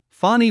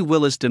Fani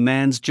Willis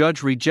demands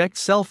judge reject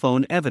cell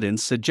phone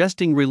evidence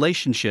suggesting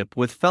relationship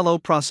with fellow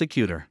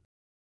prosecutor.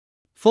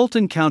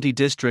 Fulton County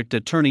District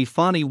Attorney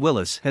Fani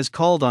Willis has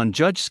called on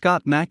Judge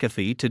Scott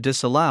McAfee to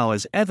disallow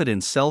as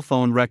evidence cell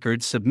phone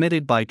records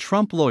submitted by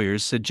Trump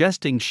lawyers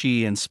suggesting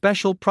she and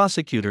Special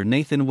Prosecutor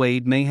Nathan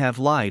Wade may have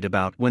lied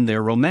about when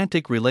their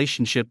romantic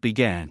relationship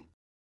began.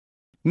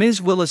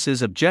 Ms.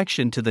 Willis's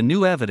objection to the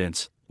new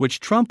evidence, which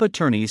Trump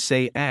attorneys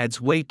say adds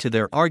weight to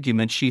their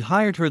argument she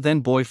hired her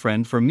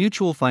then-boyfriend for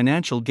mutual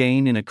financial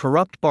gain in a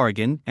corrupt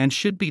bargain and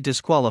should be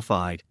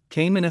disqualified,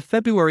 came in a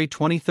February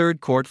 23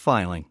 court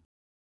filing.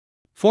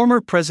 Former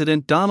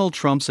President Donald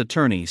Trump's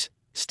attorneys,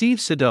 Steve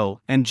Sido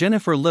and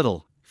Jennifer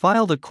Little,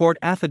 filed a court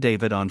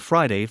affidavit on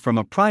Friday from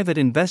a private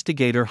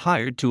investigator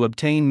hired to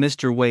obtain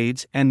Mr.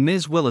 Wade's and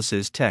Ms.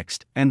 Willis's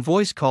text and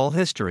voice call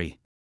history.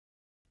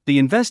 The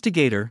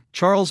investigator,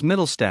 Charles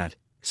Middlestat,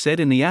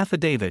 said in the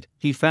affidavit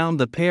he found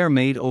the pair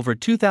made over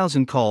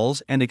 2,000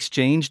 calls and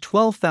exchanged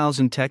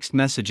 12,000 text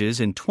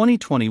messages in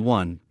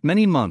 2021,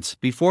 many months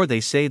before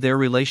they say their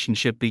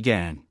relationship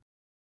began.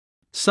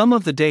 Some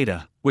of the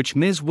data, which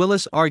Ms.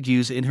 Willis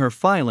argues in her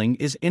filing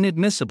is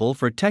inadmissible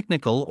for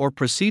technical or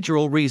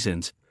procedural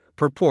reasons,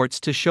 purports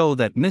to show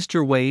that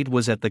Mr. Wade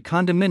was at the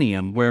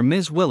condominium where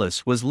Ms.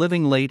 Willis was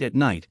living late at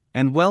night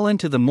and well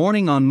into the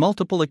morning on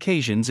multiple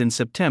occasions in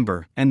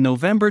September and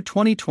November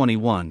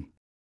 2021.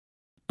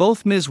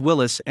 Both Ms.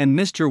 Willis and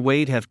Mr.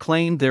 Wade have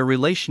claimed their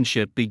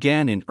relationship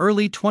began in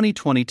early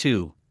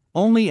 2022,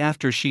 only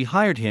after she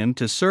hired him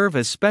to serve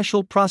as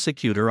special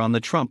prosecutor on the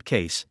Trump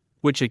case,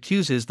 which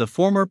accuses the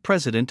former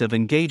president of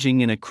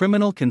engaging in a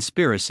criminal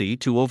conspiracy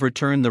to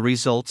overturn the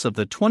results of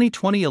the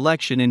 2020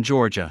 election in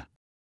Georgia.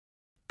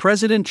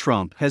 President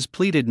Trump has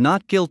pleaded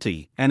not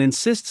guilty and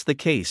insists the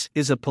case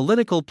is a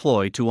political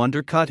ploy to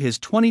undercut his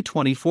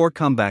 2024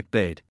 comeback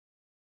bid.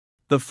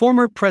 The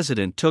former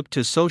president took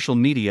to social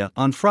media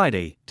on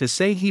Friday to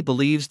say he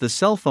believes the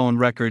cell phone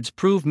records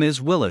prove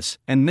Ms. Willis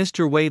and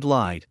Mr. Wade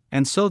lied,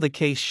 and so the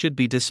case should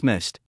be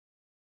dismissed.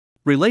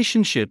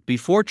 Relationship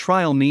before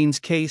trial means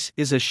case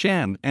is a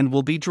sham and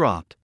will be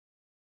dropped.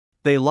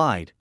 They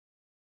lied,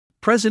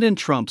 President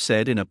Trump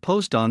said in a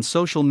post on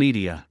social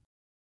media.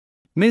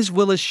 Ms.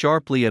 Willis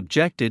sharply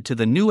objected to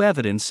the new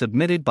evidence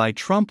submitted by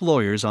Trump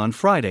lawyers on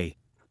Friday,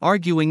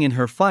 arguing in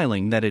her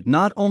filing that it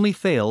not only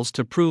fails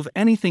to prove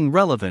anything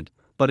relevant,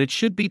 but it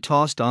should be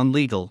tossed on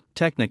legal,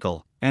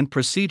 technical, and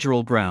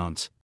procedural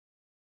grounds.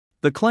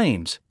 The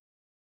claims: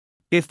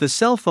 if the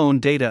cell phone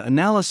data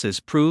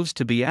analysis proves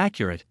to be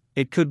accurate,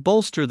 it could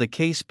bolster the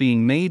case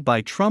being made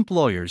by Trump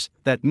lawyers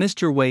that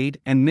Mr. Wade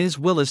and Ms.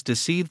 Willis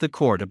deceived the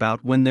court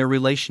about when their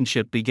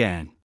relationship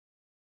began.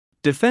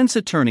 Defense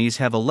attorneys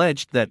have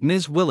alleged that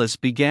Ms. Willis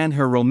began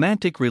her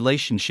romantic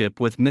relationship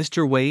with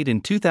Mr. Wade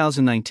in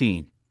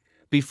 2019.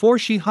 Before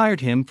she hired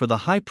him for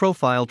the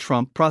high-profile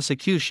Trump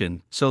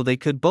prosecution so they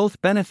could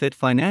both benefit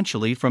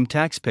financially from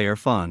taxpayer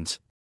funds.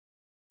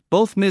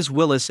 Both Ms.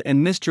 Willis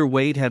and Mr.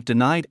 Wade have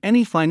denied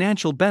any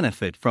financial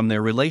benefit from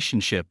their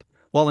relationship,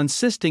 while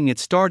insisting it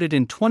started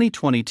in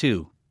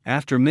 2022,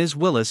 after Ms.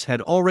 Willis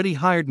had already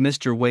hired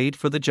Mr. Wade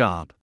for the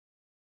job.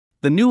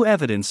 The new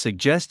evidence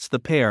suggests the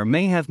pair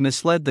may have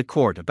misled the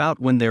court about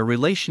when their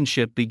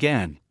relationship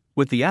began,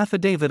 with the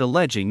affidavit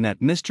alleging that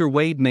Mr.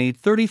 Wade made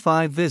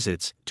 35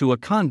 visits to a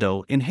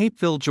condo in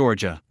Hapeville,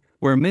 Georgia,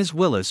 where Ms.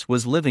 Willis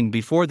was living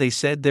before they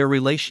said their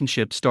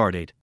relationship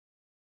started.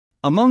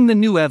 Among the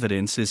new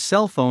evidence is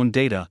cell phone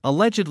data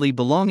allegedly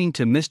belonging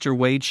to Mr.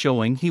 Wade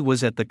showing he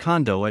was at the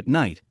condo at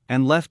night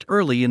and left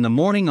early in the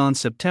morning on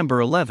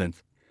September 11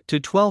 to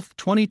 12,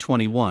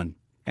 2021,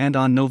 and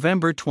on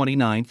November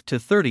 29 to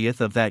 30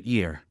 of that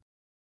year.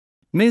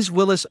 Ms.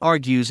 Willis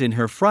argues in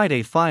her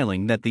Friday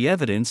filing that the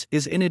evidence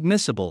is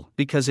inadmissible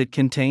because it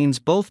contains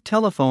both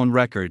telephone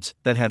records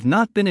that have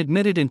not been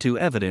admitted into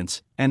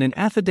evidence and an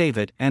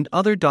affidavit and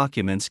other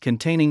documents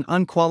containing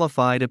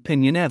unqualified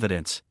opinion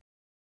evidence.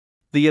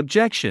 The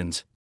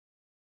objections: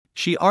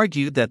 she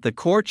argued that the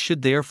court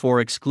should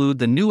therefore exclude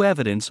the new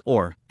evidence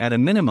or, at a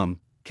minimum,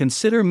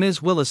 consider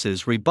Ms.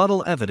 Willis's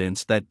rebuttal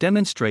evidence that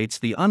demonstrates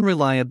the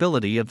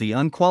unreliability of the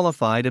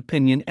unqualified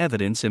opinion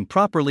evidence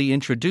improperly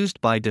introduced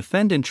by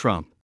defendant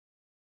Trump.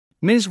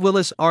 Ms.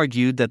 Willis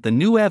argued that the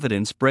new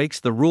evidence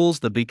breaks the rules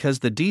because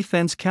the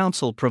defense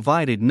counsel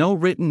provided no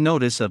written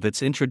notice of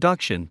its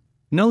introduction,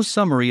 no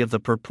summary of the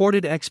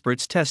purported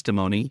expert's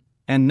testimony,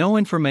 and no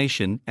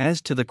information as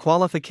to the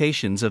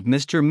qualifications of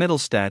Mr.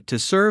 Middlestat to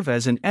serve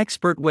as an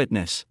expert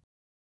witness.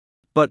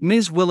 But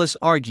Ms. Willis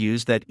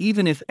argues that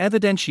even if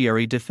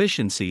evidentiary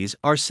deficiencies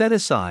are set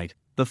aside,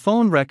 the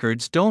phone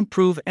records don't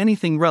prove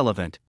anything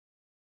relevant.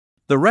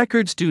 The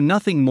records do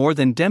nothing more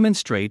than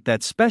demonstrate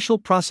that Special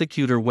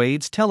Prosecutor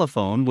Wade's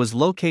telephone was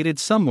located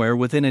somewhere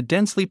within a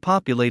densely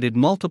populated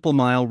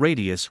multiple-mile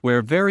radius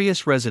where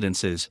various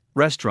residences,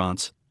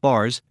 restaurants,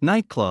 bars,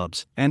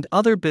 nightclubs, and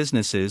other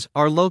businesses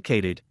are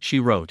located, she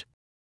wrote.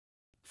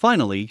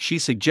 Finally, she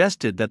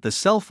suggested that the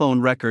cell phone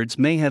records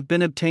may have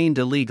been obtained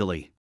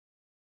illegally.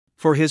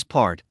 For his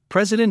part,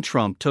 President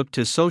Trump took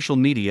to social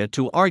media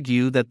to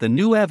argue that the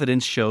new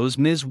evidence shows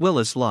Ms.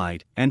 Willis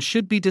lied and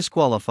should be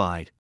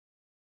disqualified.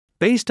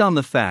 Based on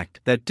the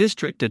fact that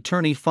District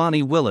Attorney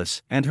Fani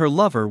Willis and her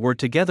lover were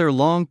together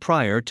long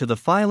prior to the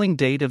filing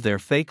date of their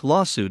fake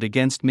lawsuit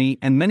against me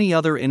and many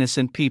other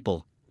innocent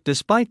people,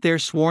 despite their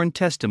sworn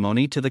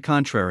testimony to the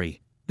contrary,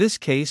 this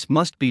case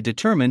must be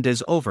determined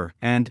as over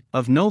and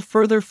of no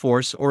further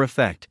force or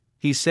effect,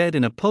 he said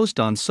in a post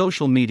on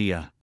social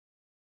media.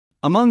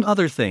 Among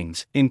other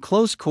things, in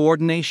close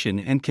coordination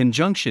and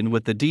conjunction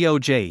with the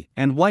DOJ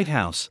and White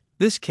House,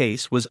 this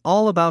case was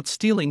all about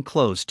stealing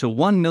close to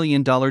 $1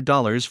 million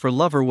for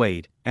lover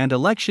Wade and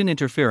election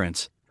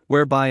interference,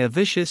 whereby a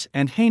vicious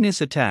and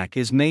heinous attack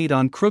is made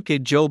on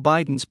crooked Joe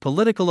Biden's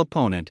political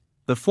opponent,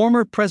 the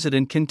former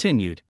president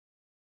continued.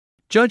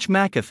 Judge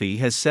McAfee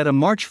has set a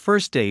March 1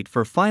 date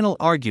for final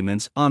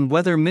arguments on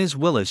whether Ms.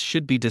 Willis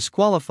should be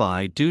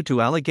disqualified due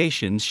to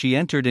allegations she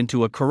entered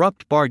into a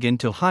corrupt bargain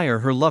to hire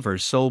her lover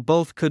so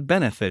both could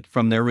benefit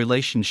from their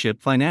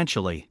relationship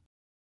financially.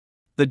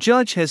 The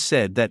judge has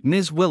said that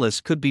Ms.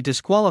 Willis could be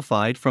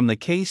disqualified from the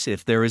case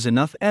if there is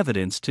enough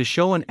evidence to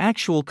show an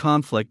actual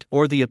conflict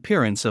or the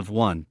appearance of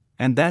one,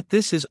 and that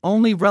this is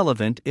only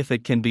relevant if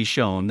it can be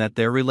shown that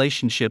their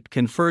relationship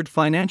conferred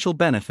financial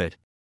benefit.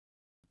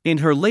 In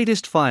her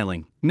latest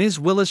filing, Ms.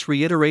 Willis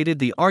reiterated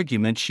the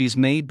argument she's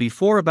made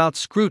before about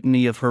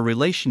scrutiny of her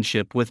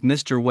relationship with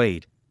Mr.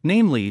 Wade,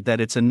 namely that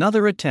it's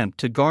another attempt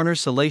to garner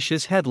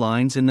salacious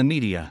headlines in the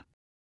media.